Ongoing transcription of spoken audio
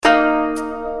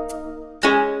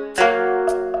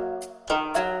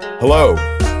Hello,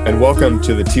 and welcome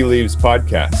to the Tea Leaves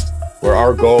podcast, where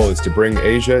our goal is to bring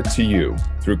Asia to you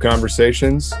through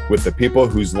conversations with the people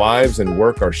whose lives and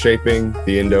work are shaping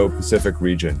the Indo-Pacific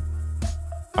region.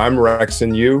 I'm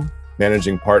Rexon Yu,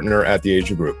 managing partner at the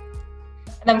Asia Group.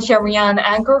 And I'm Sherry-Ann,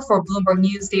 anchor for Bloomberg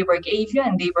News Daybreak Asia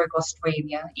and Daybreak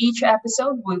Australia. Each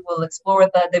episode, we will explore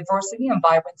the diversity and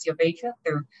vibrancy of Asia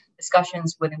through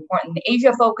discussions with important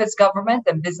Asia-focused government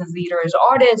and business leaders,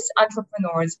 artists,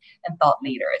 entrepreneurs, and thought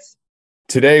leaders.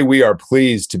 Today, we are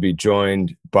pleased to be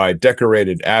joined by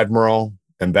decorated Admiral,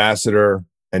 Ambassador,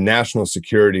 and National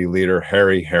Security Leader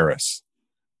Harry Harris.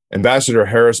 Ambassador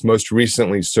Harris most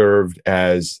recently served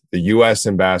as the U.S.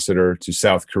 Ambassador to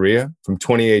South Korea from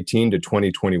 2018 to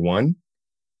 2021.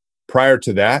 Prior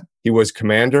to that, he was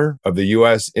commander of the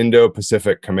U.S.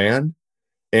 Indo-Pacific Command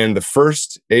and the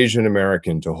first Asian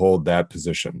American to hold that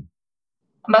position.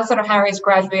 Ambassador Harris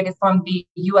graduated from the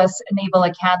U.S. Naval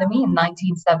Academy in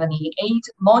 1978,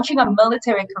 launching a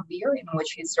military career in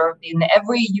which he served in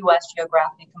every U.S.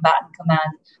 Geographic Combatant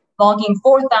Command, logging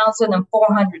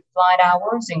 4,400 flight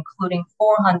hours, including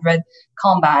 400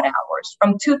 combat hours.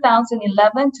 From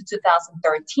 2011 to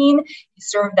 2013, he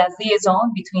served as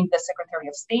liaison between the Secretary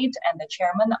of State and the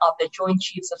Chairman of the Joint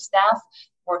Chiefs of Staff,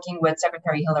 working with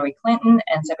Secretary Hillary Clinton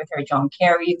and Secretary John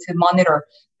Kerry to monitor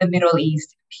the Middle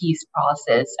East peace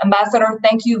process. Ambassador,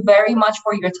 thank you very much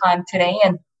for your time today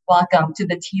and welcome to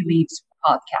the Tea Leaves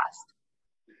podcast.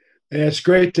 It's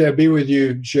great to be with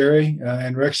you, Sherry,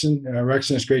 and Rexon.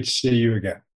 Rexon, it's great to see you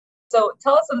again. So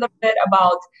tell us a little bit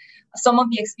about some of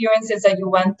the experiences that you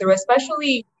went through,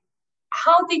 especially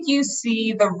how did you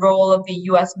see the role of the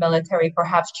U.S. military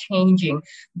perhaps changing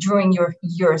during your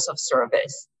years of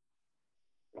service?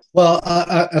 Well,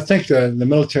 I think the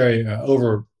military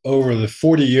over the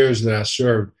 40 years that I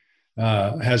served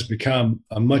has become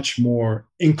a much more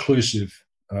inclusive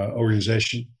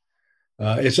organization.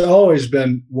 It's always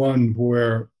been one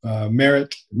where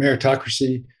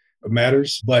meritocracy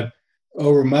matters, but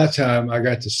over my time, I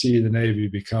got to see the Navy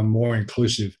become more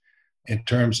inclusive in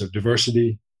terms of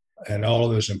diversity and all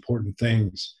of those important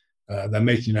things that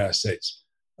make the United States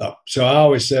up. So I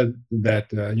always said that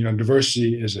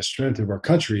diversity is a strength of our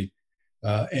country,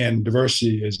 and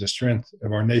diversity is the strength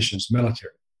of our nation's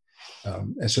military.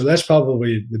 And so that's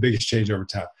probably the biggest change over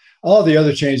time. All the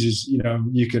other changes,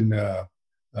 you can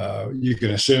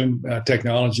assume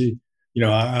technology.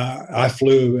 I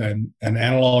flew an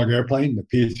analog airplane, the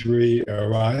P-3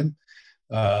 Orion,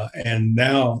 and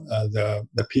now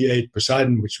the P-8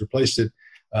 Poseidon, which replaced it,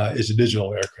 is a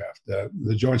digital aircraft.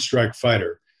 The Joint Strike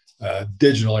Fighter,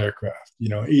 digital aircraft,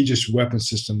 Aegis weapon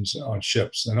systems on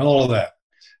ships, and all of that.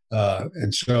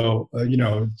 And so,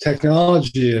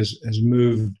 technology has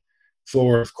moved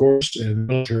forward, of course, and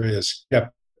the military has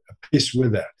kept pace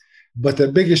with that. But the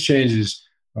biggest changes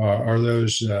are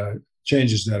those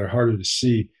changes that are harder to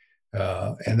see,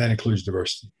 and that includes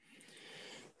diversity.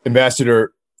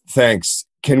 Ambassador, thanks.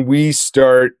 Can we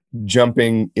start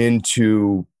jumping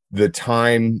into the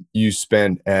time you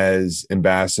spent as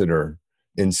ambassador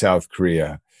in South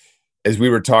Korea? As we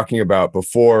were talking about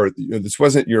before, this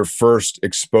wasn't your first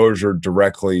exposure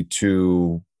directly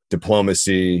to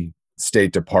diplomacy,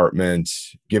 State Department,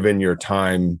 given your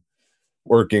time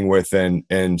working with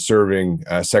and serving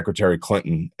Secretary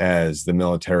Clinton as the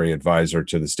military advisor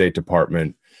to the State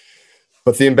Department.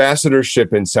 But the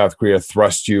ambassadorship in South Korea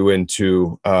thrust you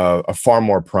into a far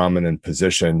more prominent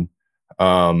position.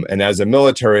 And as a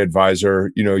military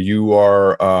advisor, you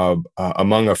are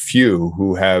among a few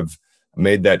who have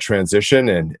made that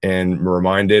transition and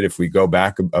reminded, if we go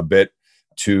back a bit,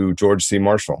 to George C.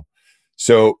 Marshall.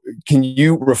 So can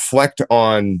you reflect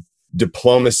on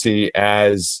diplomacy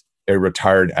as a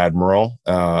retired admiral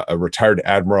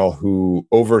who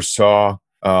oversaw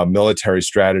military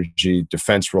strategy,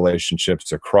 defense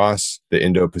relationships across the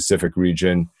Indo-Pacific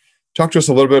region? Talk to us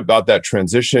a little bit about that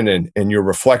transition and your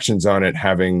reflections on it,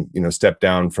 having stepped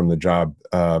down from the job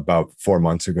about 4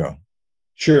 months ago.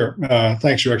 Sure.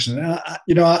 Thanks, Rexon.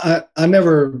 I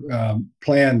never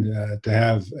planned to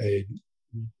have a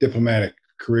diplomatic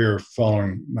career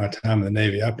following my time in the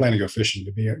Navy. I planned to go fishing,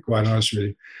 to be quite honest with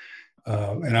you.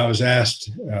 And I was asked,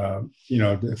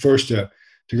 first to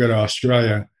go to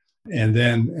Australia, and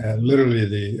then literally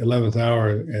the 11th hour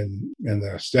and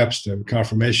the steps to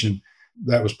confirmation,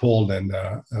 that was pulled, and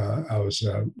I was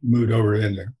moved over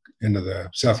into the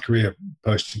South Korea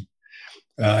posting.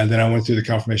 And then I went through the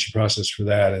confirmation process for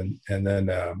that. And then,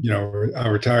 I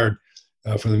retired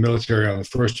from the military on the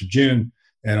 1st of June.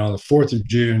 And on the 4th of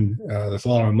June, the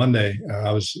following Monday,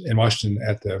 I was in Washington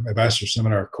at the Ambassador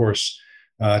Seminar course.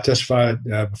 Testified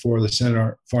before the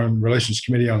Senate Foreign Relations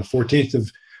Committee on the 14th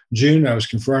of June. I was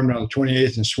confirmed on the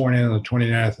 28th and sworn in on the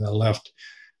 29th, and I left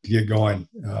to get going.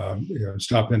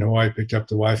 Stopped in Hawaii, picked up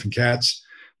the wife and cats,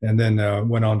 and then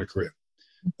went on to Korea.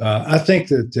 I think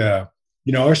that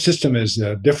our system is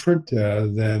different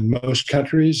than most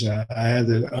countries. I had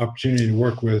the opportunity to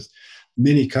work with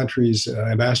many countries,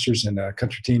 ambassadors and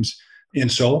country teams in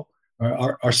Seoul.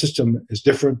 Our system is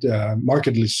different,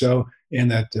 markedly so, in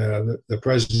that the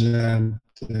president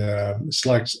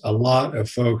selects a lot of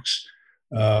folks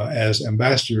as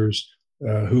ambassadors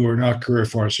who are not career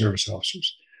foreign service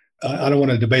officers. I don't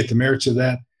want to debate the merits of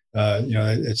that.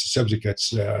 It's a subject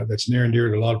that's near and dear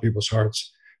to a lot of people's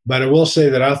hearts. But I will say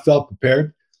that I felt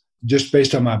prepared, just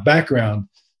based on my background,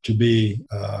 to be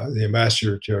the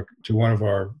ambassador to one of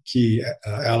our key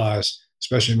allies,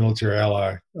 especially a military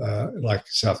ally like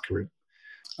South Korea.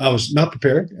 I was not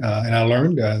prepared, and I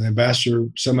learned. The ambassador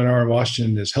seminar in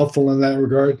Washington is helpful in that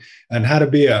regard, and how to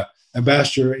be an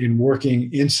ambassador in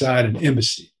working inside an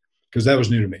embassy, because that was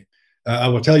new to me. I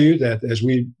will tell you that, as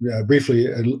we briefly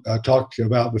talked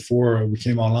about before we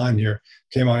came on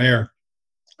air,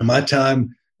 my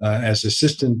time as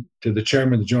assistant to the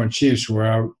chairman of the Joint Chiefs,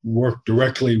 where I worked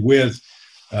directly with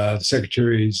the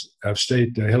Secretaries of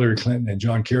State Hillary Clinton and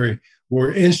John Kerry,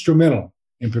 were instrumental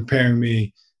in preparing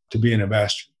me to be an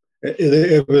ambassador.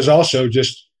 It was also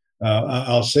just,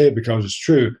 I'll say it because it's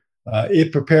true,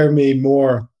 it prepared me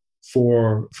more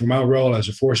for my role as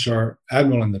a four-star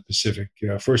admiral in the Pacific,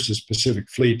 first as Pacific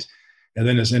Fleet and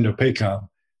then as Indo-PACOM,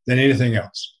 than anything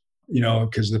else.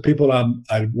 Because the people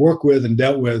I work with and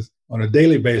dealt with on a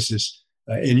daily basis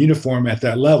in uniform at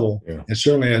that level, and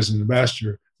certainly as an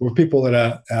ambassador, were people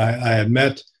that I had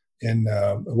met in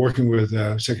working with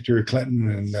Secretary Clinton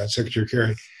and Secretary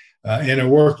Kerry, and I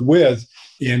worked with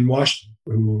in Washington,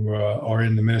 who are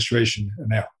in the administration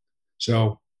now.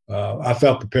 So I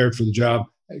felt prepared for the job.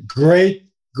 Great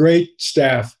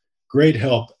staff, great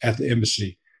help at the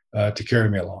embassy to carry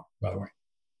me along, by the way.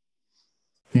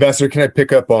 Ambassador, can I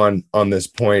pick up on this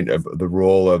point of the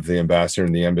role of the ambassador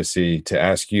in the embassy to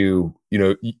ask you,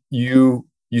 you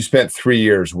spent 3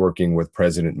 years working with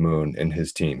President Moon and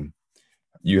his team.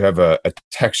 You have a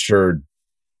textured,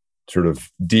 sort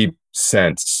of deep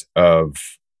sense of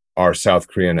our South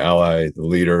Korean ally, the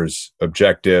leader's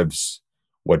objectives,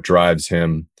 what drives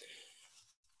him.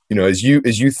 As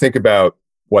you think about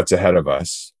what's ahead of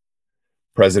us,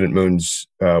 President Moon's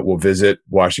will visit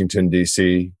Washington,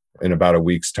 D.C. in about a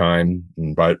week's time,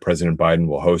 and President Biden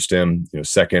will host him,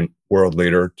 second world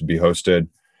leader to be hosted.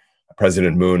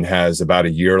 President Moon has about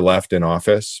a year left in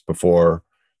office before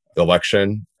the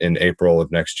election in April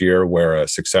of next year, where a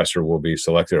successor will be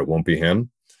selected. It won't be him.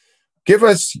 Give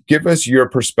us your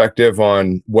perspective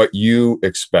on what you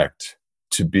expect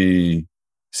to be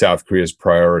South Korea's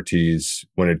priorities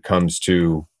when it comes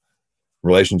to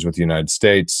relations with the United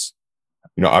States.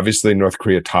 Obviously North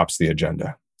Korea tops the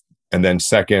agenda. And then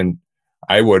second,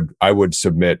 I would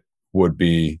submit would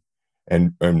be,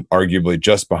 and arguably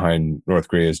just behind North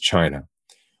Korea, is China.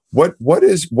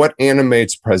 What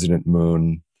animates President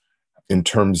Moon in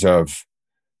terms of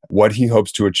what he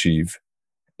hopes to achieve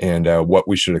and what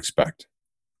we should expect?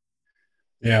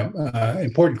 Yeah,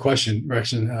 important question,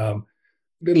 Rexon.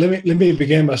 Let me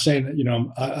begin by saying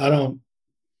that I don't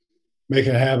make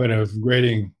a habit of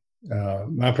grading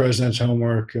my president's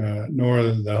homework nor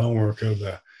the homework of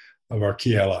our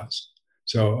key allies.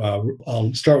 So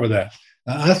I'll start with that.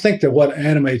 I think that what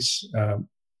animates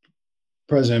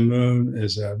President Moon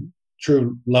is a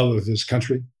true love of his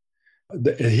country.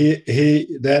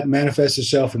 That manifests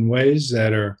itself in ways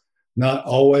that are not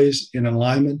always in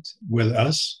alignment with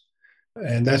us,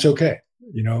 and that's okay.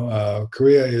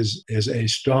 Korea is a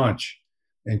staunch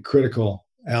and critical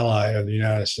ally of the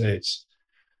United States,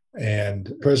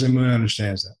 and President Moon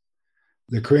understands that.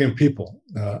 The Korean people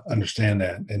understand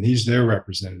that, and he's their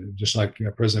representative, just like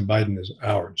President Biden is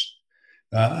ours.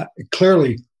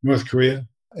 Clearly, North Korea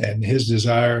and his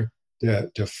desire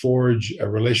to forge a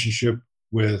relationship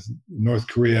with North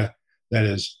Korea that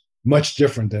is much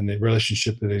different than the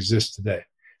relationship that exists today,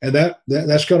 and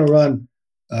that's going to run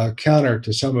counter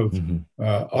to some of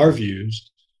our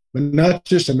views, but not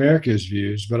just America's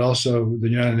views, but also the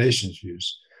United Nations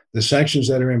views. The sanctions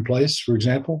that are in place, for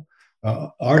example,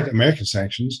 aren't American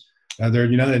sanctions, they're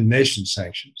United Nations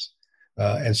sanctions.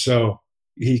 And so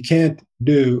he can't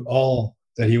do all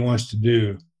that he wants to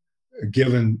do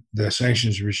given the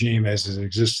sanctions regime as it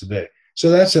exists today. So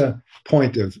that's a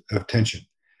point of tension.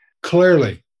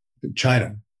 Clearly,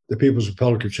 China, the People's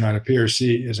Republic of China,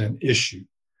 PRC, is an issue.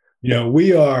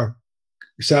 We are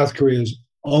South Korea's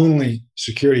only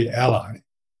security ally,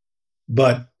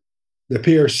 but the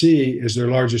PRC is their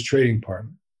largest trading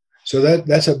partner. So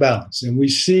that's a balance. And we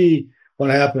see what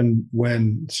happened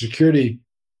when security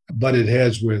butted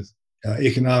heads with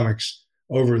economics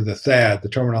over the THAAD, the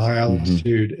Terminal High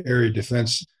Altitude Area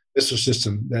Defense Missile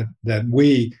System that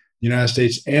we, the United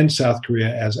States and South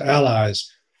Korea as allies,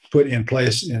 put in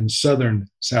place in southern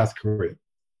South Korea.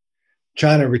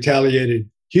 China retaliated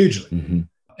hugely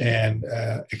and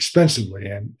expensively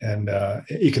and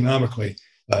economically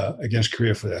against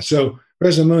Korea for that. So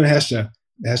President Moon has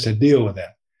to deal with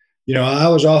that. You know, I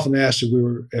was often asked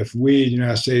if we, the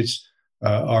United States,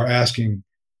 are asking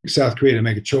South Korea to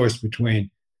make a choice between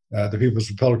the People's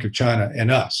Republic of China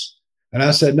and us. And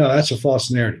I said, no, that's a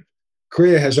false narrative.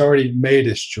 Korea has already made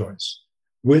its choice.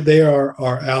 They are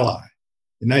our ally.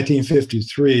 In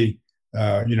 1953,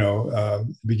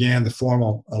 began the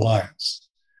formal alliance.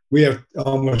 We have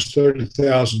almost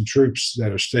 30,000 troops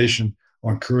that are stationed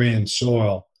on Korean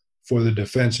soil for the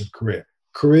defense of Korea.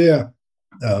 Korea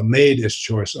made its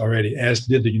choice already, as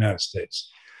did the United States.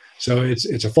 So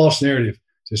it's a false narrative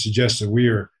to suggest that we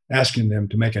are asking them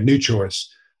to make a new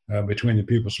choice between the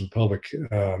People's Republic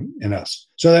and us.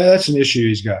 So that's an issue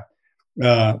he's got.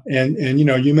 And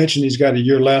you mentioned he's got a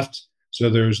year left. So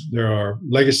there are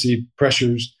legacy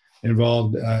pressures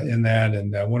involved in that,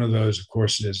 and one of those, of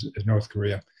course, is North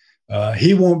Korea.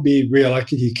 He won't be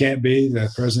reelected. He can't be. The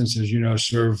presidents, as you know,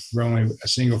 serve for only a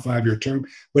single 5-year term,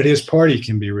 but his party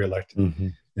can be reelected.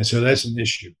 And so that's an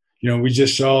issue. You know, we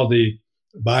just saw the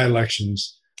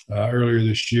by-elections earlier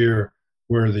this year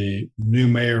where the new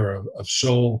mayor of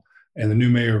Seoul and the new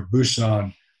mayor of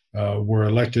Busan were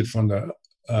elected from the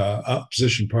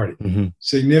opposition party.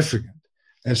 Significant.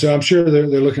 And so I'm sure they're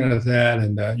looking at that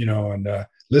and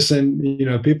listen,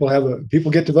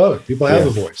 people get to vote. People have a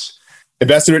voice.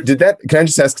 Ambassador, can I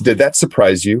just ask, did that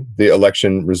surprise you, the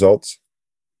election results?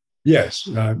 Yes.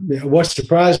 What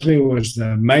surprised me was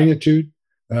the magnitude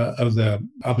of the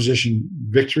opposition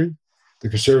victory, the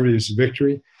conservatives'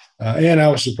 victory. And I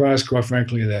was surprised, quite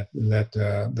frankly, that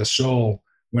the Seoul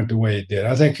went the way it did.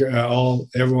 I think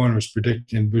everyone was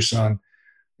predicting Busan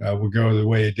would go the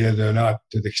way it did, though not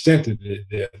to the extent that it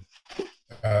did.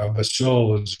 But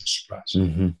Seoul was a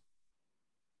surprise.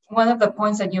 One of the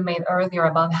points that you made earlier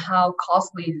about how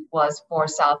costly it was for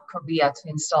South Korea to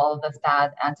install the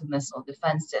THAAD anti-missile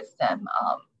defense system.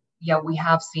 We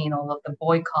have seen all of the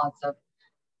boycotts of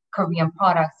Korean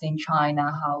products in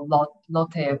China, how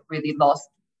Lotte really lost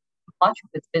much of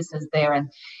its business there. And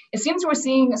it seems we're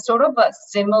seeing sort of a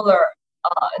similar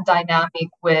dynamic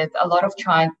with a lot of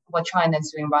what China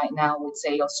is doing right now with,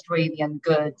 say, Australian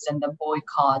goods and the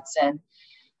boycotts and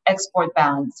export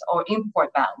bans or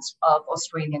import bans of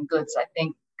Australian goods.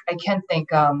 I can't think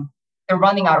they're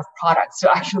running out of products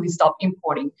to actually stop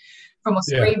importing from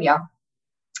Australia,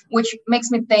 which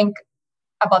makes me think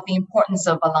about the importance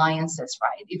of alliances,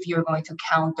 right? If you're going to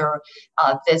counter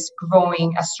this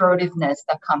growing assertiveness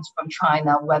that comes from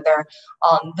China, whether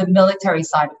on the military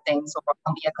side of things or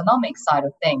on the economic side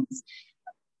of things,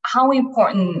 how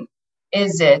important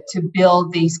is it to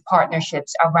build these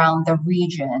partnerships around the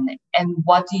region? And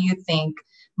what do you think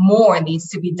more needs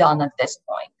to be done at this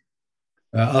point?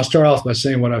 I'll start off by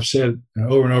saying what I've said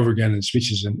over and over again in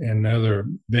speeches and other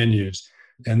venues,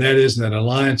 and that is that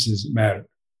alliances matter.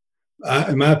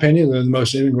 In my opinion, they're the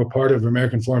most integral part of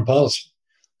American foreign policy,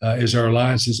 is our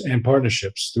alliances and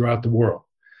partnerships throughout the world.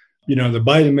 You know, the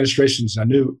Biden administration's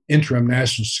new interim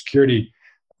national security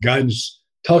guidance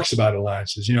talks about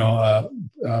alliances.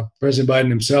 President Biden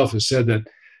himself has said that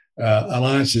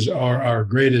alliances are our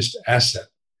greatest asset.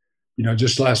 You know,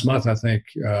 just last month, I think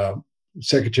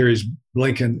Secretaries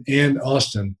Blinken and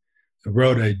Austin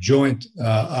wrote a joint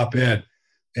op-ed,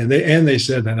 and they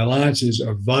said that alliances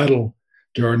are vital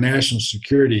to our national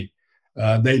security.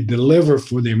 They deliver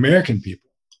for the American people.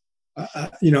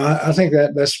 I think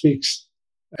that speaks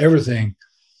everything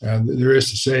there is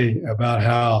to say about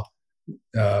how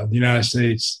the United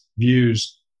States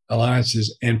views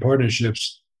alliances and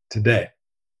partnerships today.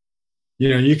 You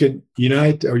know, you can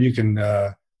unite or you can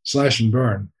slash and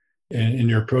burn in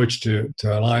your approach to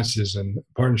alliances and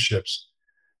partnerships.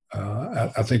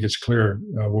 I think it's clear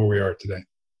where we are today.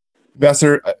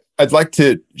 Ambassador, I'd like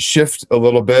to shift a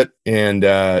little bit and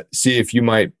see if you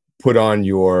might put on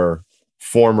your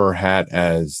former hat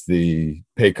as the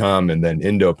PACOM and then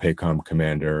Indo-PACOM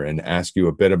commander and ask you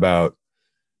a bit about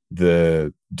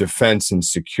the defense and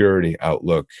security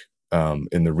outlook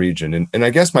in the region. And I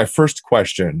guess my first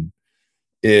question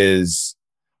is,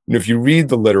 if you read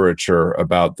the literature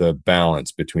about the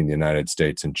balance between the United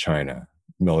States and China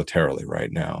militarily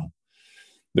right now,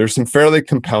 there's some fairly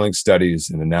compelling studies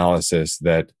and analysis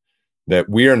that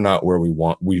we are not where we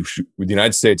want. The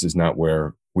United States is not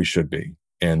where we should be.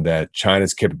 and that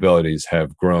China's capabilities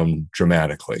have grown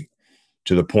dramatically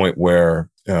to the point where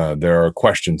there are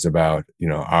questions about,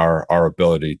 our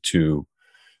ability to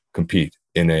compete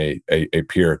in a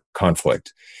peer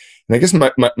conflict. And I guess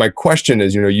my question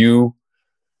is,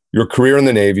 your career in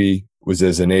the Navy was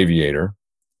as an aviator.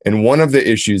 And one of the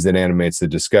issues that animates the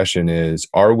discussion is,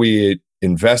 are we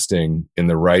investing in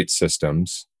the right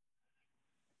systems?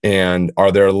 And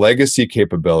are there legacy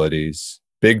capabilities,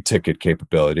 big ticket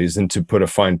capabilities, and to put a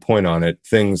fine point on it,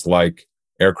 things like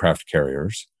aircraft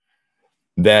carriers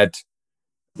that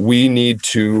we need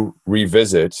to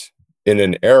revisit in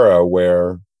an era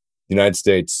where the United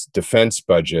States defense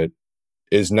budget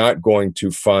is not going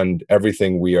to fund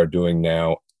everything we are doing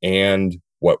now and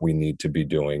what we need to be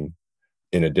doing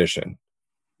in addition.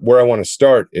 Where I want to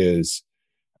start is,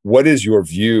 what is your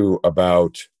view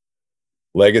about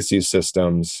legacy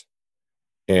systems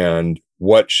and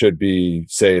what should be,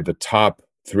 say, the top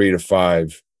 3 to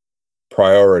 5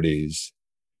 priorities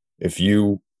if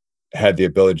you had the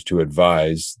ability to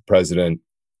advise President,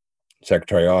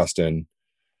 Secretary Austin,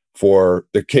 for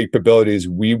the capabilities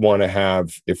we want to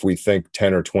have if we think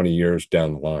 10 or 20 years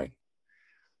down the line?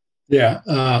 Yeah,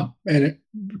 and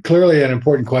clearly an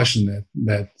important question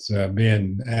that's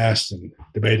being asked and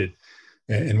debated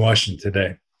in Washington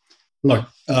today. Look,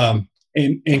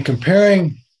 in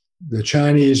comparing the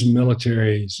Chinese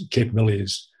military's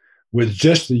capabilities with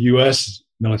just the U.S.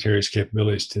 military's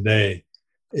capabilities today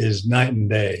is night and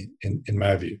day, in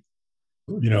my view.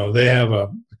 They have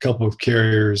a couple of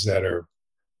carriers that are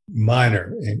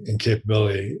minor in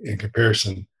capability in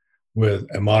comparison with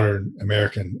a modern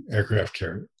American aircraft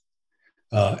carrier.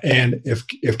 And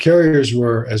if carriers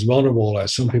were as vulnerable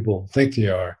as some people think they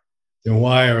are, then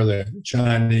why are the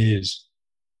Chinese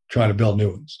trying to build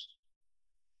new ones?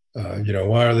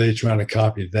 Why are they trying to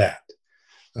copy that?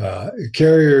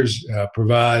 Carriers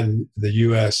provide the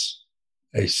U.S.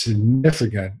 a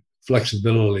significant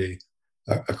flexibility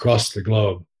across the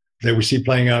globe that we see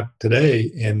playing out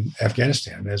today in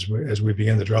Afghanistan as we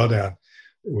begin the drawdown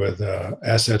with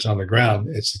assets on the ground.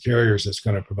 It's the carriers that's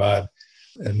going to provide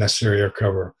necessary air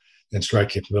cover and strike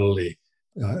capability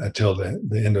until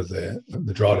the end of the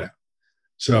drawdown.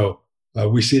 So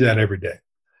we see that every day.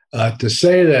 To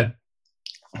say that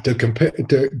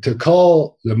to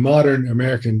call the modern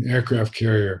American aircraft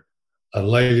carrier a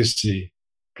legacy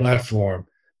platform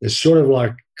is sort of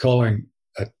like calling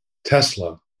a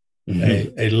Tesla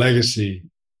a legacy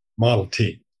Model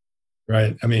T,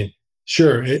 right? I mean,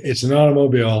 sure, it's an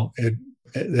automobile. It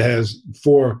has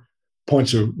 4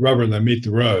 points of rubber that meet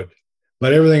the road,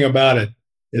 but everything about it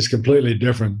is completely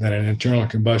different than an internal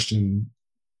combustion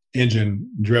engine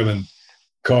driven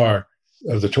car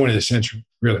of the 20th century,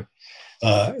 really.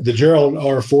 The Gerald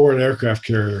R. Ford aircraft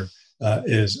carrier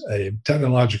is a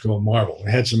technological marvel. It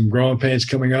had some growing pains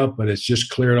coming up, but it's just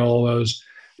cleared all those.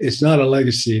 It's not a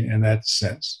legacy in that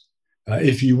sense.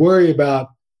 If you worry about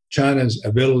China's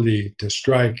ability to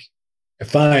strike a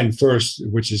find first,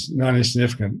 which is not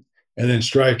insignificant, and then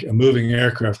strike a moving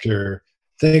aircraft carrier,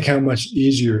 think how much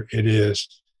easier it is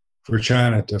for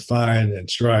China to find and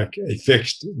strike a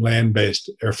fixed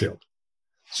land-based airfield.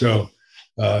 So,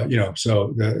 it's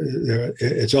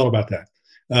all about that.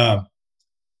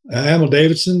 Amel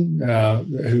Davidson,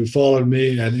 who followed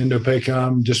me at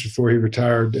INDOPACOM just before he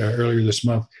retired earlier this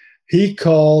month, he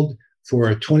called for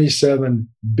a $27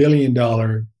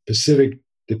 billion Pacific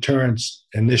Deterrence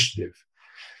Initiative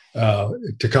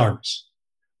to Congress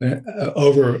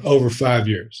over 5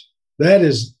 years. That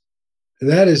is,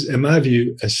 in my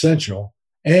view, essential.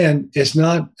 And it's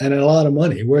not a lot of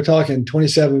money. We're talking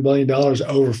 $27 billion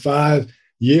over 5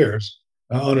 years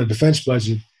on a defense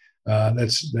budget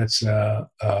that's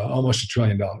almost $1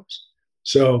 trillion.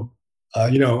 So, I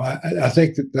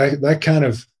think that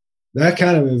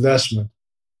kind of investment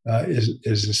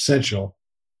is essential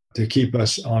to keep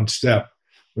us on step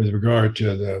with regard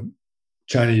to the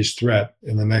Chinese threat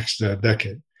in the next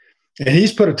decade. And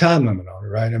he's put a time limit on it,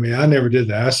 right? I mean, I never did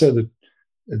that. I said that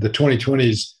the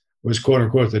 2020s was, quote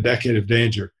unquote, the decade of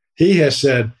danger. He has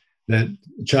said that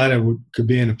China could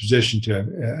be in a position to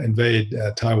invade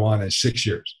Taiwan in 6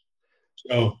 years.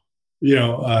 So,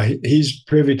 he's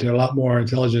privy to a lot more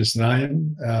intelligence than I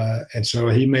am. And so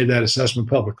he made that assessment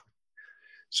publicly.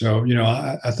 So,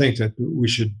 I think that we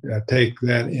should take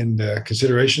that into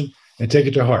consideration and take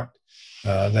it to heart,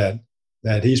 that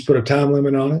he's put a time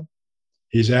limit on it.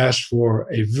 He's asked for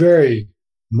a very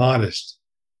modest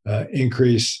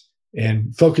increase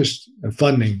in focused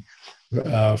funding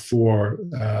for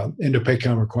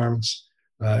INDOPACOM requirements.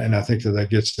 And I think that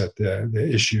gets at the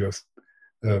issue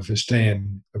of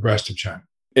staying abreast of China.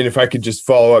 And if I could just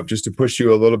follow up, just to push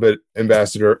you a little bit,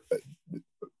 Ambassador,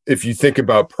 if you think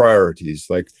about priorities,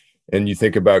 like, and you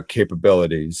think about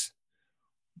capabilities,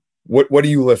 what do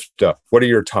you lift up? What are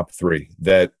your top three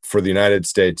that for the United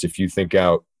States, if you think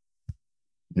out,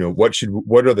 what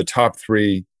are the top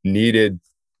three needed,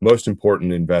 most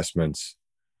important investments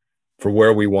for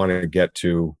where we want to get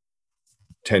to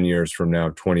 10 years from now,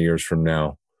 20 years from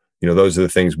now? Those are the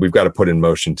things we've got to put in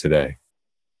motion today.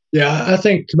 Yeah, I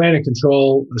think command and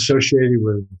control associated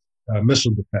with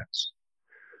missile defense,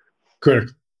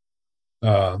 critical.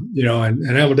 And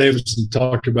Admiral Davidson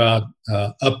talked about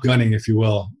upgunning, if you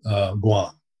will,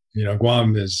 Guam.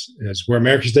 Guam is where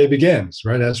America's Day begins,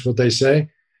 right? That's what they say.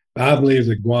 I believe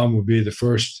that Guam will be the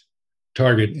first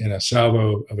target in a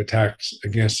salvo of attacks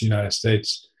against the United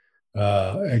States,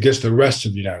 against the rest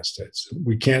of the United States.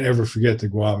 We can't ever forget that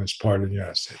Guam is part of the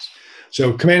United States.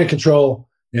 So command and control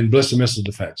in ballistic missile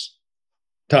defense,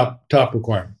 top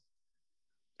requirement.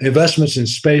 Investments in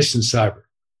space and cyber,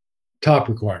 top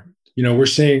requirement. We're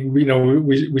seeing,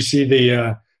 we see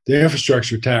the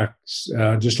infrastructure attacks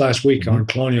just last week on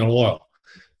Colonial Oil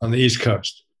on the East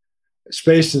Coast.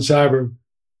 Space and cyber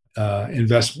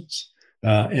investments.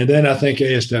 And then I think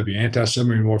ASW,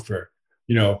 anti-submarine warfare.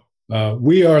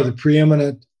 We are the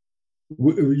preeminent,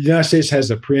 the United States has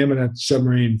the preeminent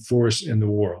submarine force in the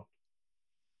world.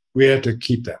 We have to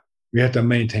keep that. We have to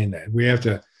maintain that. We have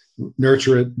to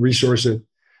nurture it, resource it,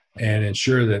 and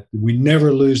ensure that we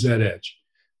never lose that edge.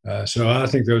 So I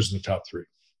think those are the top three.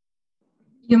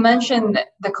 You mentioned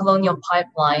the Colonial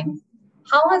Pipeline.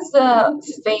 How has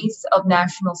the face of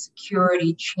national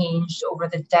security changed over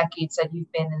the decades that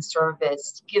you've been in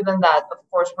service, given that, of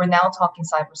course, we're now talking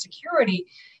cybersecurity,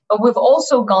 but we've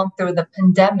also gone through the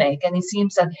pandemic, and it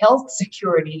seems that health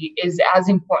security is as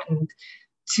important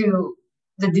to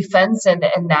the defense and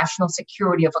national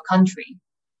security of a country?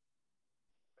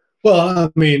 Well, I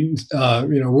mean,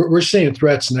 we're seeing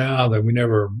threats now that we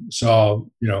never saw,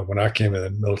 when I came in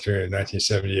the military in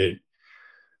 1978.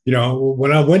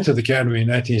 When I went to the academy in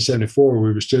 1974,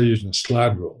 we were still using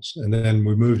slide rules. And then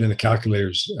we moved into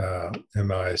calculators in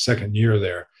my second year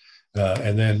there.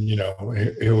 And then,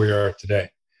 here we are today.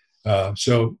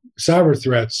 So cyber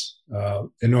threats,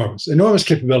 enormous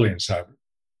capability in cyber,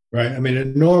 right? I mean,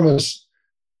 enormous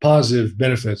positive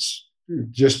benefits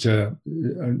just to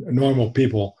normal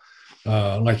people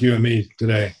like you and me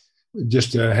today,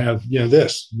 just to have,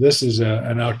 this is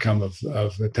an outcome of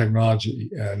the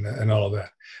technology and all of that.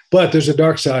 But there's a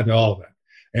dark side to all of that.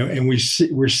 And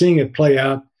we're seeing it play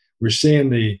out. We're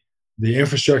seeing the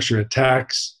infrastructure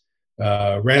attacks,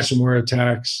 ransomware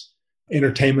attacks,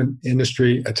 entertainment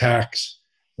industry attacks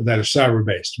that are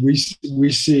cyber-based.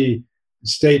 We see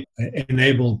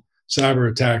state-enabled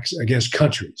cyber attacks against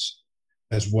countries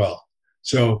as well.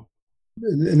 So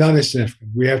not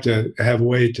insignificant. We have to have a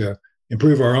way to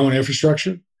improve our own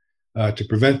infrastructure to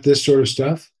prevent this sort of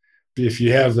stuff. If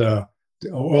you have the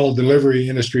oil delivery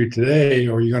industry today,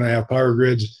 or you're going to have power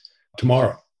grids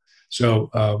tomorrow.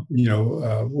 So,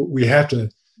 we have to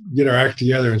get our act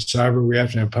together in cyber. We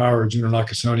have to empower General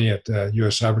Nakasone at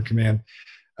U.S. Cyber Command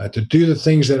to do the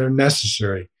things that are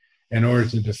necessary in order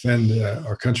to defend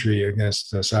our country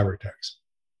against cyber attacks.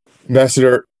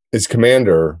 Ambassador, as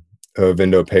commander of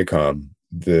Indo-PACOM,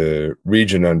 the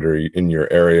region in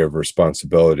your area of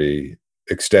responsibility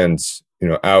extends,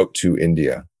 out to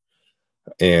India.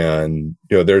 And,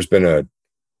 there's been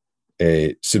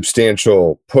a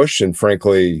substantial push and,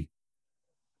 frankly,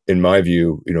 in my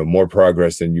view, more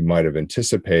progress than you might have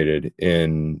anticipated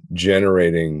in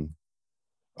generating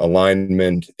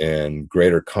alignment and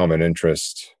greater common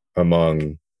interest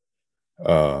among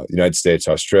the United States,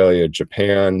 Australia,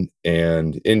 Japan,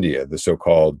 and India, the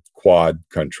so-called Quad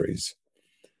countries.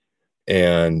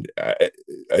 And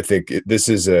I think this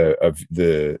is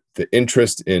the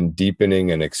interest in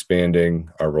deepening and expanding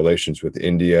our relations with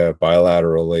India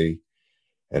bilaterally,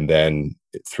 and then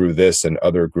through this and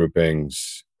other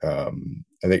groupings. I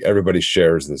think everybody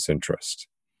shares this interest.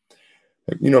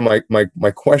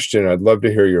 My question, I'd love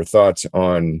to hear your thoughts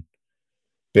on,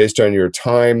 based on your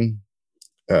time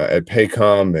at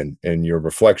PACOM and your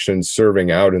reflections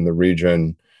serving out in the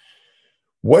region,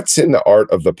 what's in the art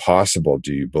of the possible,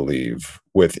 do you believe,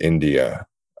 with India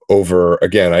over,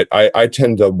 again, I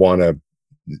tend to want to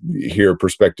hear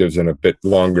perspectives in a bit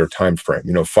longer time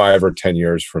frame, 5 or 10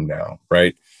 years from now,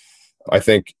 right? I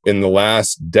think in the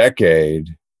last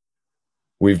decade,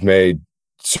 we've made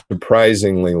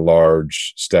surprisingly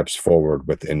large steps forward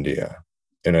with India.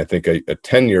 And I think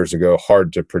 10 years ago,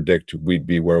 hard to predict we'd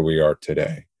be where we are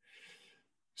today.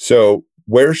 So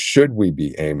where should we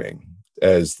be aiming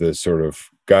as the sort of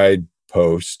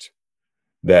guidepost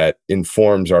that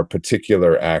informs our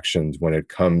particular actions when it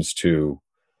comes to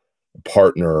a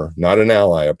partner, not an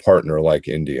ally, a partner like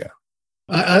India?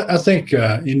 I think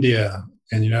India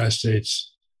and the United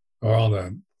States are on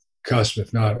the cusp,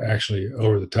 if not actually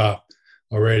over the top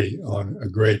already, on a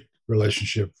great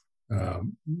relationship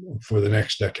for the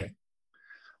next decade.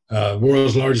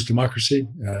 World's largest democracy,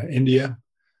 India,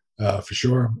 for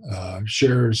sure,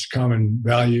 shares common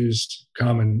values,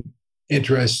 common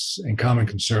interests, and common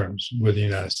concerns with the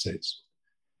United States.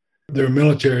 Their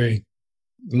military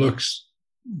looks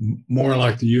more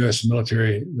like the U.S.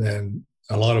 military than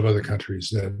a lot of other countries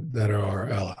that are our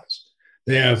allies.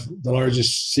 They have the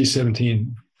largest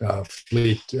C-17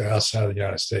 fleet outside of the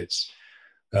United States.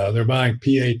 They're buying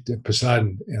P-8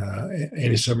 Poseidon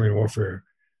anti-submarine warfare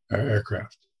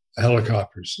aircraft,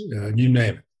 helicopters, you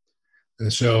name it.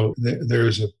 And so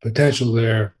there's a potential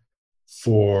there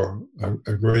for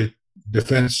a great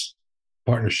defense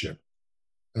partnership,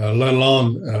 let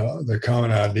alone the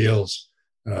common ideals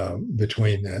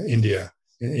between India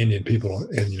and Indian people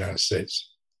in the United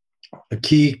States. A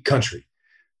key country,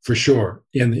 for sure,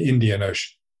 in the Indian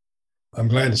Ocean. I'm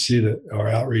glad to see that our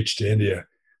outreach to India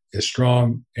is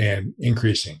strong and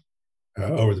increasing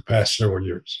over the past several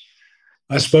years.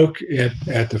 I spoke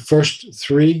at the first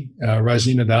three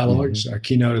Raisina dialogues. I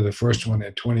keynoted the first one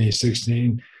in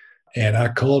 2016, and I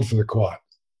called for the Quad.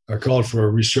 I called for a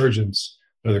resurgence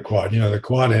of the Quad. The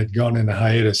Quad had gone into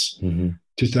hiatus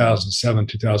 2007,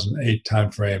 2008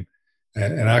 timeframe,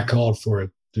 and I called for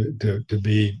it to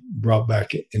be brought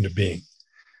back into being.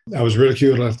 I was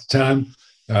ridiculed at the time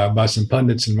by some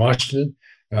pundits in Washington,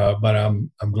 but I'm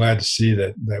glad to see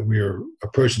that we are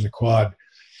approaching the Quad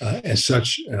in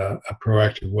such a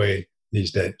proactive way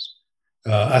these days.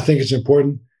 I think it's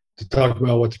important to talk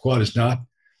about what the Quad is not.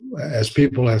 As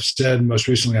people have said, most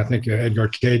recently, I think Edgar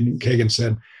Kagan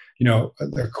said,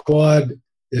 the Quad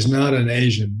is not an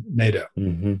Asian NATO.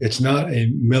 It's not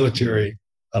a military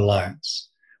alliance.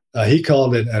 He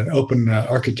called it an open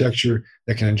architecture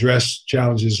that can address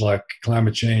challenges like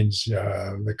climate change,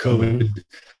 the COVID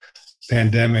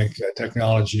pandemic,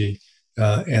 technology,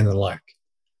 and the like.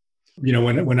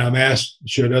 When I'm asked,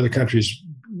 should other countries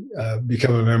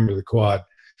become a member of the Quad,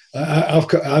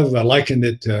 I've likened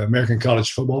it to American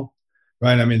college football,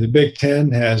 right? I mean, the Big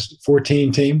Ten has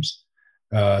 14 teams.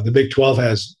 The Big 12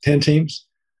 has 10 teams.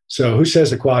 So who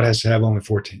says the Quad has to have only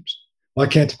 4 teams? Why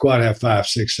can't the Quad have 5,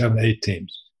 6, 7, 8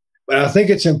 teams? But I think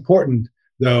it's important,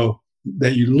 though,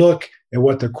 that you look at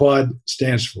what the Quad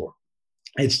stands for.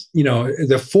 It's,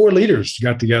 the 4 leaders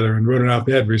got together and wrote an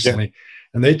op-ed recently,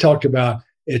 and they talked about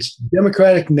it's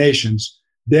democratic nations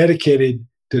dedicated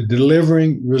to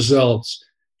delivering results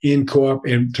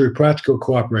through practical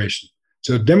cooperation.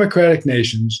 So democratic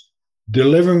nations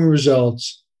delivering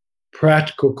results,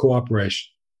 practical cooperation.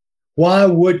 Why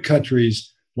would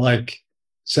countries like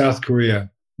South Korea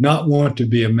not want to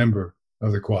be a member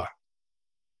of the Quad?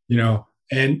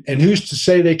 And who's to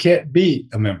say they can't be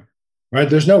a member, right?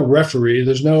 There's no referee,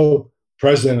 there's no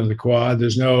president of the Quad,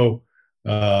 there's no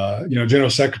general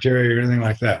secretary or anything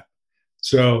like that.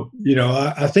 So,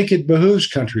 I think it behooves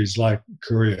countries like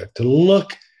Korea to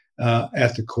look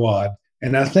at the Quad,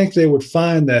 and I think they would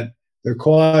find that the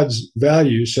Quad's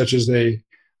values, such as they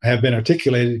have been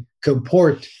articulated,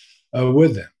 comport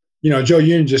with them. Joe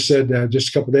Yoon just said just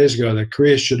a couple of days ago that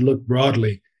Korea should look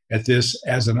broadly at this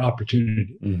as an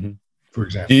opportunity, for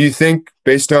example. Do you think,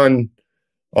 based on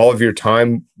all of your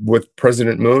time with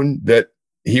President Moon, that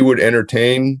he would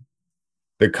entertain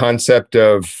the concept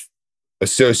of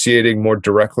associating more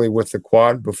directly with the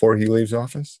Quad before he leaves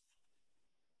office?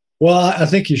 Well, I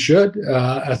think he should.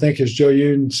 I think, as Joe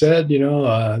Yoon said,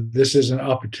 this is an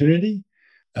opportunity.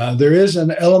 There is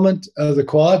an element of the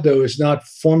Quad, though it's not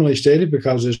formally stated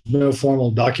because there's no formal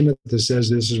document that says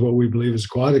this is what we believe is the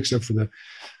Quad, except for the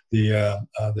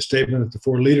statement that the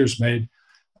 4 leaders made.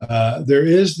 There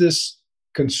is this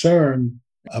concern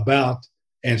about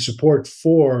and support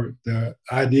for the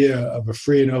idea of a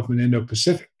free and open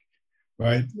Indo-Pacific,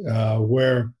 right?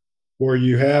 Where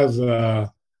you have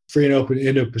free and open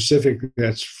Indo-Pacific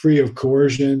that's free of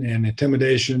coercion and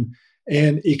intimidation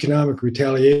and economic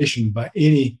retaliation by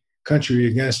any country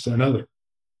against another,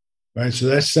 right? So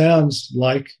that sounds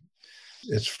like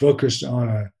it's focused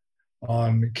on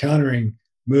countering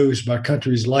moves by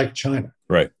countries like China,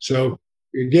 right? So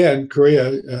again,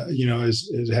 Korea,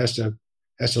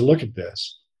 has to look at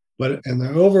this, but in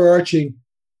the overarching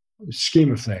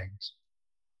scheme of things,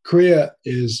 Korea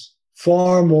is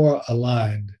far more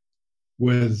aligned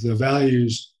with the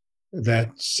values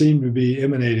that seem to be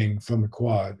emanating from the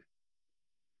Quad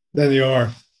than they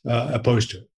are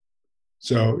opposed to it.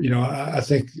 So, I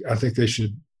think they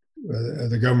should,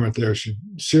 the government there should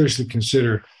seriously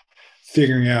consider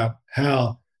figuring out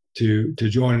how to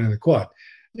join in the Quad.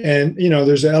 And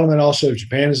there's an element also of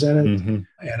Japan is in it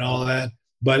and all that.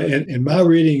 But in my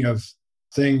reading of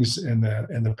things in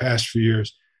the past few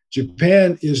years,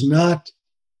 Japan is not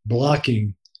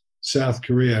blocking South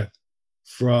Korea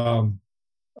from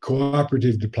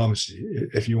cooperative diplomacy,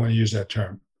 if you want to use that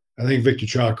term. I think Victor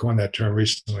Cha coined that term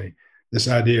recently, this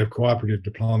idea of cooperative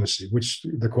diplomacy, which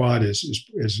the Quad is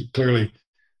clearly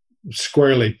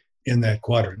squarely in that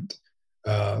quadrant.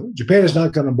 Japan is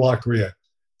not going to block Korea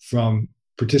from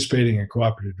participating in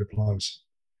cooperative diplomacy.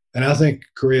 And I think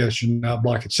Korea should not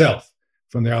block itself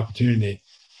from the opportunity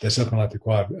that something like the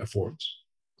Quad affords.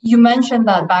 You mentioned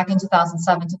that back in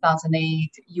 2007,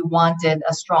 2008, you wanted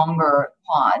a stronger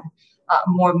Quad,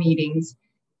 more meetings.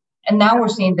 And now we're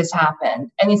seeing this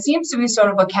happen. And it seems to be sort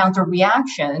of a counter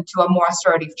reaction to a more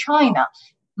assertive China,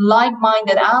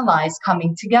 like-minded allies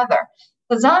coming together.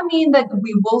 Does that mean that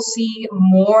we will see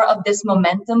more of this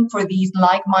momentum for these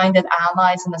like-minded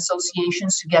allies and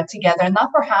associations to get together,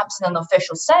 not perhaps in an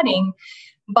official setting,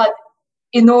 but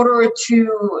in order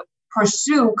to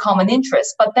pursue common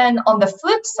interests? But then on the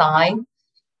flip side,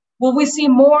 will we see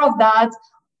more of that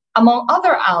among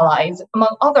other allies,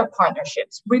 among other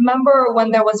partnerships? Remember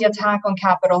when there was the attack on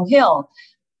Capitol Hill,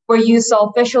 where you saw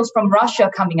officials from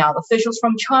Russia coming out, officials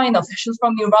from China, officials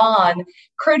from Iran,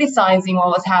 criticizing what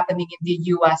was happening in the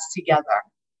U.S. together?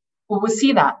 Will we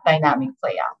see that dynamic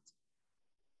play out?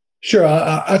 Sure.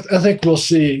 I think we'll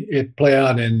see it play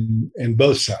out in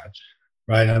both sides,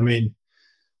 right? I mean,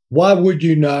 why would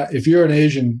you not, if you're an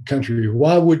Asian country,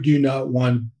 why would you not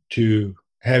want to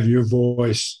have your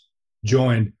voice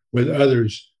joined with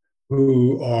others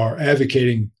who are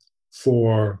advocating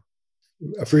for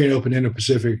a free and open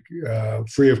Indo-Pacific,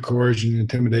 free of coercion,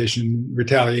 intimidation,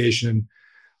 retaliation?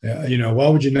 Why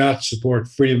would you not support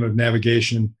freedom of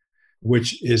navigation,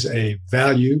 which is a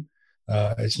value?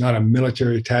 It's not a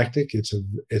military tactic.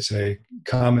 It's a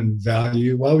common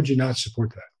value. Why would you not support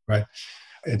that, right?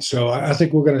 And so I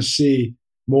think we're going to see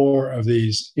more of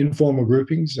these informal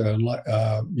groupings,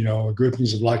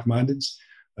 groupings of like-mindeds.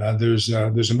 There's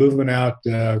a movement out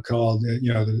called,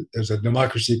 there's a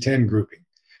Democracy 10 grouping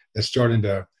that's starting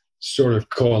to sort of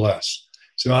coalesce.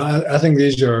 So I think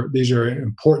these are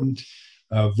important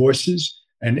voices,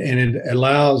 and it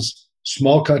allows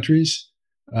small countries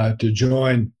to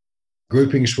join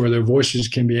groupings where their voices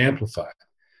can be amplified,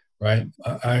 right?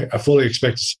 I fully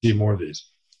expect to see more of these.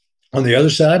 On the other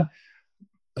side,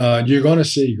 you're going to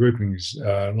see groupings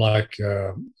like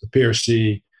the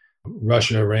PRC,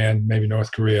 Russia, Iran, maybe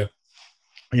North Korea,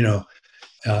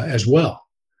 as well.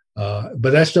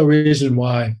 But that's no reason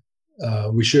why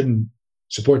we shouldn't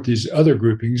support these other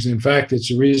groupings. In fact,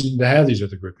 it's a reason to have these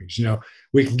other groupings.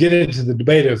 We can get into the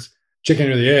debate of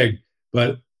chicken or the egg,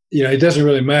 but it doesn't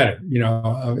really matter.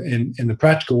 In the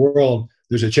practical world,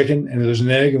 there's a chicken and there's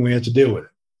an egg, and we have to deal with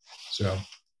it. So.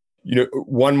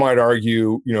 One might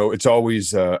argue, it's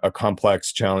always a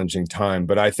complex, challenging time,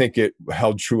 but I think it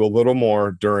held true a little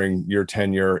more during your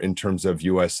tenure in terms of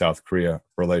U.S.-South Korea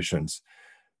relations.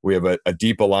 We have a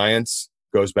deep alliance,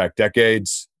 goes back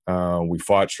decades. We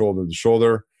fought shoulder to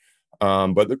shoulder,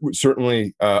 but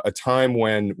certainly a time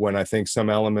when I think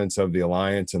some elements of the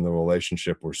alliance and the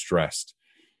relationship were stressed.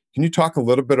 Can you talk a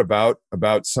little bit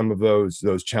about some of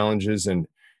those challenges and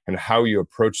how you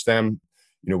approach them?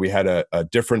 We had a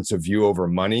difference of view over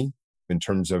money in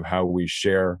terms of how we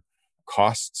share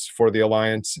costs for the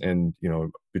alliance, and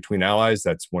between allies,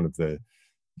 that's one of the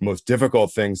most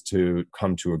difficult things to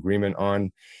come to agreement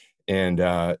on. And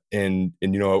I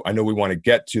know we want to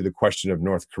get to the question of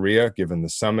North Korea, given the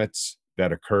summits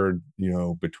that occurred,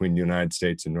 between the United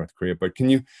States and North Korea. But can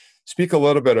you speak a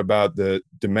little bit about the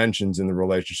dimensions in the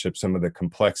relationship, some of the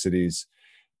complexities,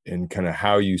 and kind of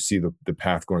how you see the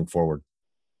path going forward?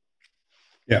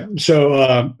 Yeah,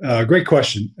 so great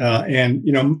question. And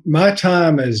my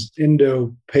time as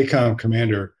Indo-PACOM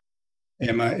commander,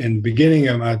 and in the beginning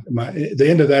of the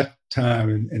end of that time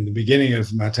and the beginning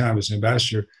of my time as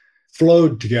ambassador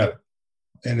flowed together.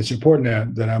 And it's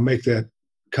important that I make that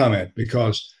comment,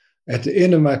 because at the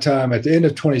end of my time, at the end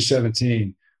of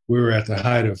 2017, we were at the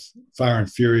height of fire and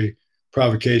fury,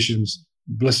 provocations,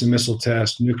 ballistic missile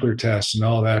tests, nuclear tests, and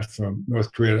all that from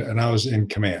North Korea, and I was in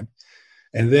command.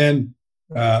 And then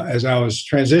as I was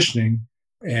transitioning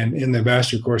and in the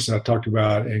ambassador course that I talked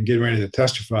about and getting ready to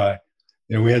testify,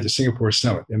 we had the Singapore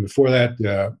summit. And before that,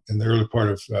 in the early part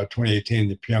of 2018,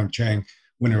 the Pyeongchang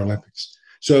Winter Olympics.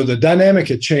 So the dynamic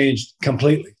had changed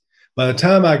completely. By the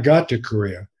time I got to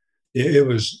Korea, it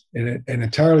was in an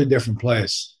entirely different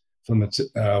place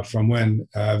from when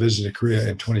I visited Korea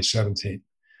in 2017.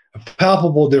 A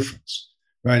palpable difference,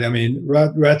 right? I mean,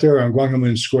 right there on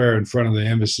Gwanghwamun Square in front of the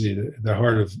embassy, the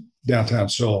heart of downtown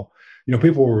Seoul,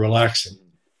 people were relaxing.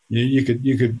 You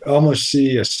could almost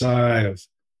see a sigh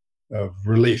of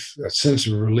relief, a sense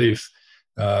of relief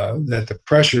that the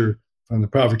pressure from the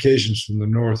provocations from the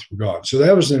north were gone. So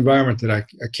that was the environment that I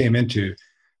came into,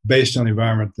 based on the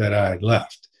environment that I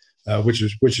left, which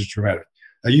is dramatic.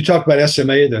 You talked about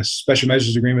SMA, the Special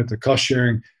Measures Agreement, the cost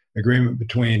sharing agreement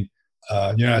between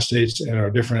the United States and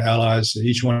our different allies.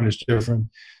 Each one is different.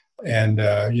 And,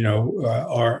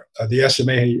 the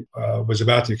SMA was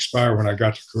about to expire when I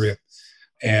got to Korea.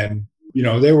 And,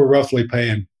 they were roughly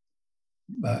paying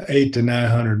 $800 to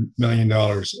 $900 million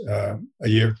a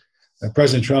year.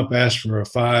 President Trump asked for a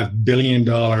 $5 billion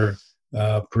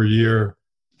per year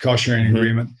cost sharing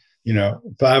agreement,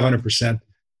 500%.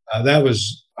 That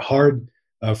was hard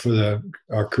for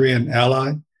our Korean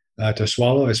ally to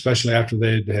swallow, especially after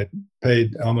they had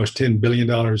paid almost $10 billion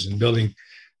in building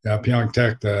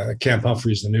Pyeongtaek, Camp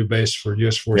Humphreys, the new base for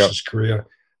U.S. Forces Korea,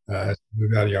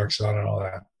 moved out of Yongsan and all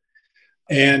that.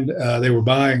 And they were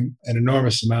buying an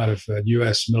enormous amount of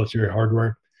U.S. military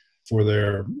hardware for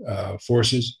their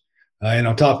forces. And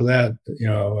on top of that,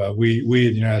 we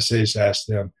in the United States asked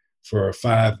them for a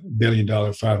 $5 billion,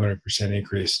 500%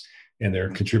 increase in their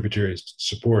contributory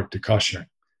support to cost sharing.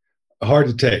 Hard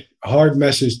to take, hard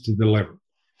message to deliver.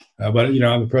 But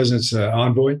I'm the president's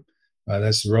envoy.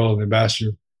 That's the role of the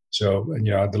ambassador. So,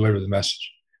 I deliver the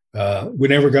message. We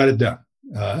never got it done.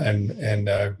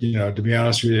 To be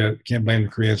honest with you, I can't blame the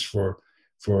Koreans for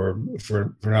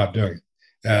not doing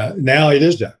it. Now it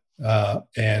is done,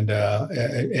 in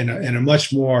a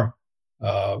much more,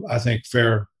 I think,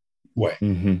 fair way.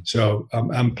 Mm-hmm. So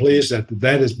I'm pleased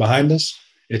that is behind us.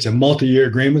 It's a multi-year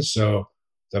agreement, so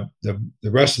the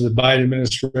rest of the Biden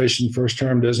administration first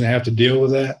term doesn't have to deal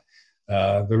with that.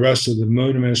 The rest of the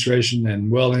Moon administration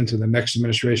and well into the next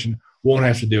administration won't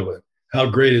have to deal with it. How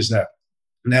great is that?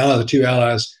 Now the two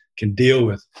allies can deal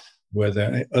with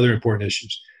other important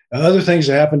issues. Other things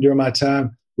that happened during my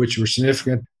time, which were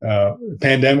significant,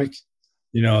 pandemic,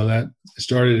 that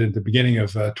started at the beginning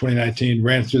of 2019,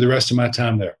 ran through the rest of my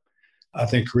time there. I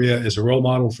think Korea is a role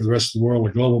model for the rest of the world,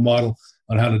 a global model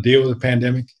on how to deal with a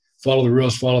pandemic. Follow the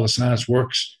rules, follow the science,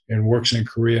 works in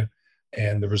Korea,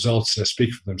 and the results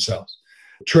speak for themselves.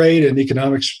 Trade and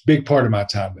economics, big part of my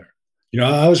time there.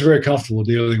 I was very comfortable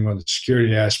dealing with the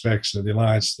security aspects of the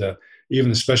alliance, even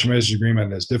the Special Measures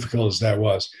Agreement, as difficult as that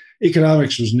was.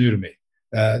 Economics was new to me.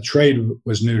 Trade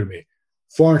was new to me.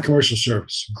 Foreign Commercial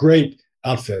Service, great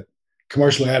outfit.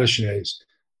 Commercial attachés,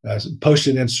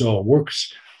 posted in Seoul,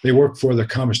 they work for the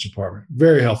Commerce Department.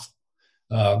 Very helpful.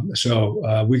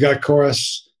 So we got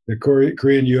KORUS, the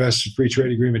Korean-U.S. Free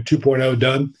Trade Agreement 2.0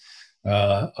 done.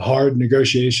 Hard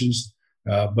negotiations,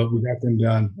 but we got them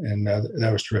done, and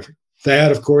that was terrific.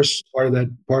 THAAD, of course, part of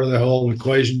the whole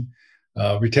equation.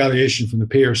 Retaliation from the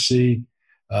PRC,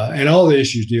 and all the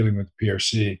issues dealing with the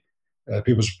PRC,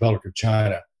 People's Republic of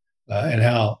China, and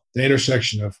how the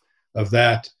intersection of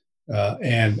that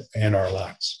and our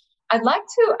alliance. I'd like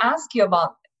to ask you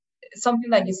about something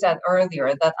that you said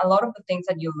earlier, that a lot of the things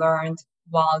that you learned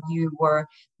while you were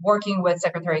working with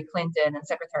Secretary Clinton and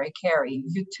Secretary Kerry,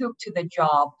 you took to the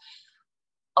job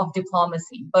of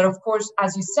diplomacy. But of course,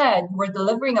 as you said, we're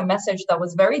delivering a message that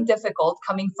was very difficult,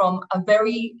 coming from a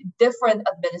very different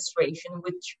administration,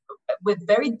 with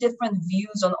very different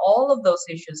views on all of those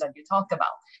issues that you talk about.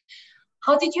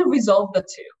 How did you resolve the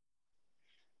two?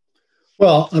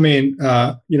 Well, I mean,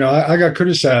 I got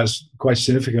criticized quite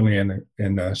significantly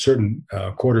in certain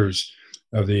quarters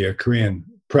of the Korean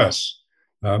press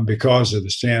because of the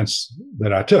stance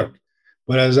that I took.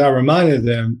 But as I reminded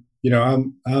them,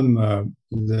 I'm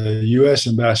the U.S.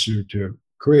 ambassador to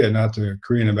Korea, not the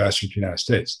Korean ambassador to the United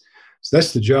States. So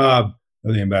that's the job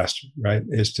of the ambassador, right?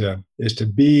 Is to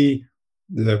be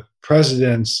the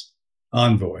president's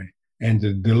envoy and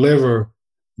to deliver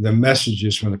the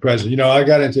messages from the president. I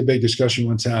got into a big discussion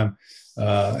one time,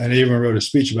 and I even wrote a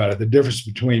speech about it. The difference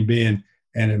between being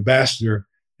an ambassador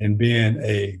and being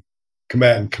a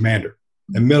combatant commander,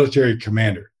 a military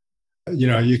commander.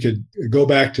 You could go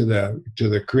back to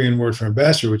the Korean word for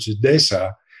ambassador, which is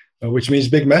daesa, which means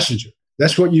big messenger.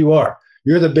 That's what you are.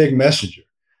 You're the big messenger.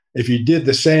 If you did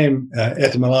the same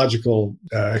etymological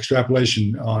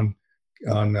extrapolation on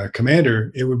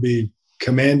commander, it would be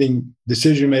commanding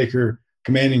decision maker,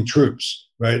 commanding troops,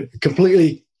 right? A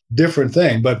completely different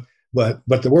thing. But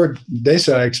the word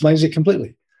daesa explains it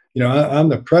completely. I'm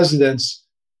the president's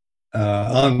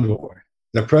envoy,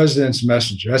 the president's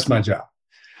messenger. That's my job.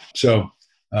 So,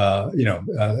 that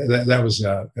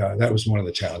was one of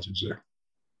the challenges there.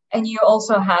 And you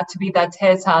also had to be that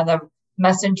daesa, the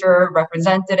messenger,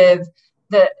 representative,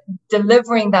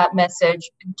 delivering that message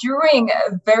during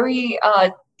very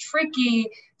tricky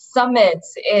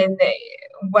summits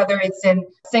whether it's in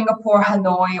Singapore,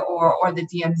 Hanoi, or the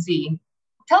DMZ.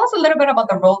 Tell us a little bit about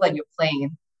the role that you're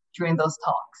playing during those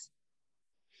talks.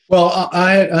 Well,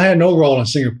 I had no role in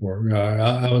Singapore.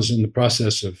 I was in the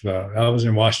process of, I was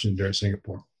in Washington during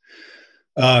Singapore.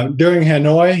 During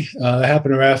Hanoi, that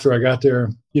happened after I got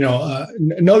there,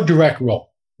 no direct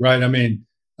role, right? I mean,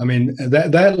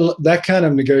 that kind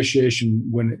of negotiation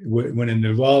when it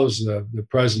involves the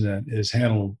president is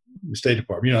handled the State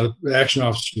Department, the action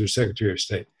officer, Secretary of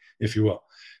State, if you will.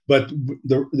 But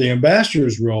the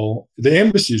ambassador's role, the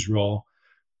embassy's role,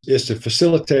 is to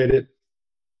facilitate it,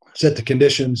 set the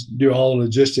conditions, do all the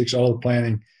logistics, all the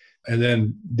planning, and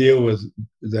then deal with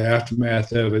the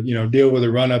aftermath of it. Deal with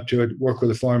the run up to it. Work with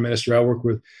the foreign minister. I work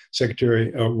with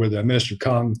Minister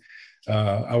Kong.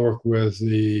 I work with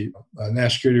the National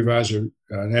Security Advisor,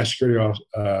 National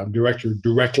Security Director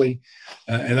directly,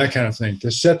 and that kind of thing to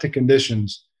set the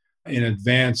conditions in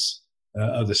advance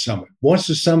of the summit. Once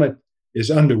the summit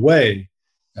is underway,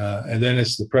 and then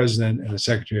it's the president and the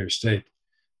Secretary of State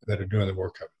that are doing the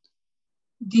work of it.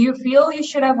 Do you feel you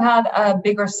should have had a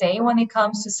bigger say when it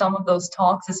comes to some of those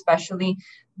talks, especially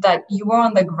that you were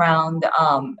on the ground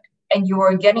and you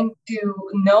were getting to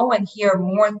know and hear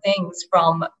more things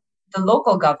from the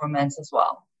local governments as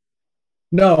well?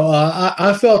 No,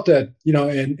 I felt that,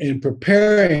 in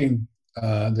preparing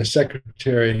the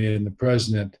Secretary and the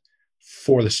President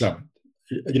for the summit,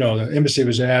 the embassy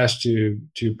was asked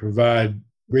to provide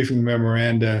briefing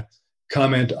memoranda,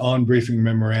 comment on briefing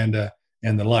memoranda,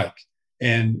 and the like.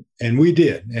 And we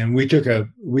did, and we took a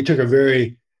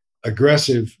very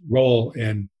aggressive role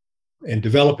in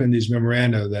developing these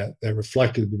memoranda that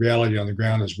reflected the reality on the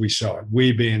ground as we saw it.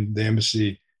 We being the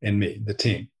embassy and me, the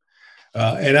team,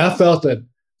 and I felt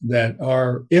that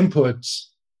our inputs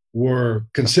were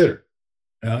considered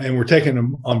and were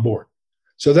taken on board.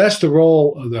 So that's the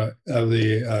role of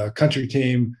the country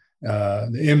team,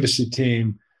 the embassy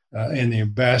team, and the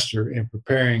ambassador in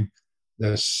preparing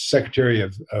the Secretary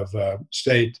of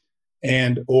State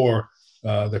and or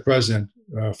the President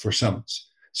for summits.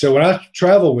 So when I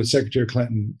traveled with Secretary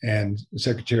Clinton and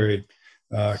Secretary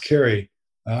Kerry,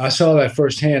 I saw that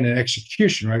firsthand in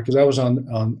execution, right? Because I was on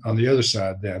the other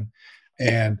side then.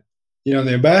 And, the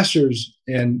ambassadors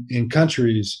in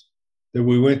countries that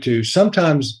we went to,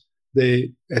 sometimes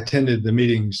they attended the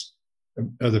meetings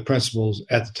of the principals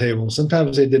at the table.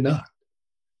 Sometimes they did not.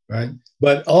 Right,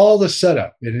 but all the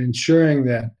setup and ensuring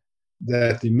that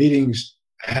the meetings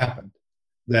happened,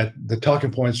 that the talking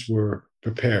points were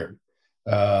prepared,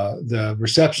 the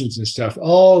receptions and stuff,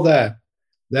 all that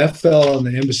fell on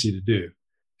the embassy to do,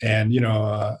 and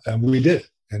and we did it.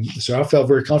 And so I felt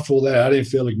very comfortable that I didn't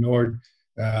feel ignored,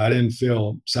 I didn't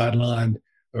feel sidelined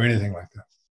or anything like that.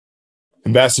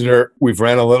 Ambassador, we've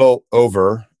ran a little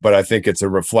over, but I think it's a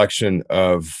reflection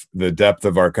of the depth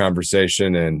of our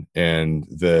conversation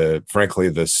and frankly,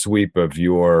 the sweep of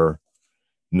your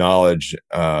knowledge,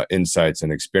 insights,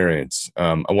 and experience.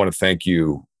 I want to thank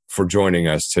you for joining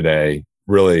us today.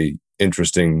 Really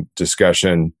interesting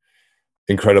discussion,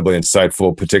 incredibly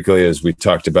insightful, particularly as we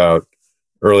talked about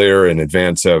earlier in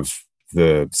advance of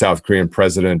the South Korean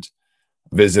president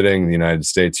visiting the United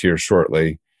States here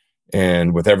shortly,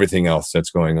 and with everything else that's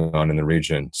going on in the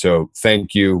region. So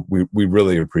thank you. We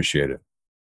really appreciate it.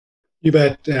 You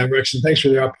bet, Rex, and thanks for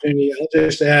the opportunity. I'll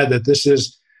just add that this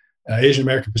is Asian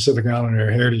American Pacific Islander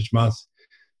Heritage Month.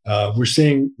 We're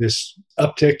seeing this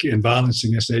uptick in violence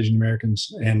against Asian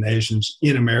Americans and Asians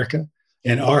in America,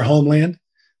 in our homeland.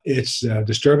 It's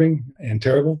disturbing and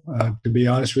terrible, to be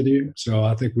honest with you. So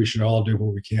I think we should all do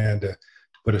what we can to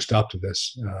put a stop to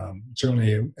this.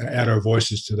 Certainly add our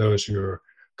voices to those who are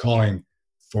calling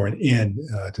for an end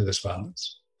to this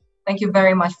violence. Thank you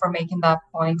very much for making that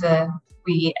point.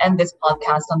 We end this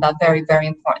podcast on that very, very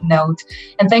important note.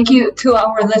 And thank you to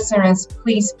our listeners.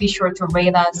 Please be sure to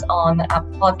rate us on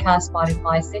Apple Podcasts,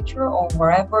 Spotify, Stitcher, or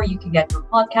wherever you can get your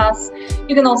podcasts.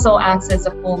 You can also access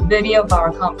a full video of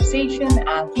our conversation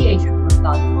at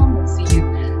theasiagroup.com. We'll see you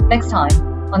next time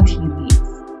on TV.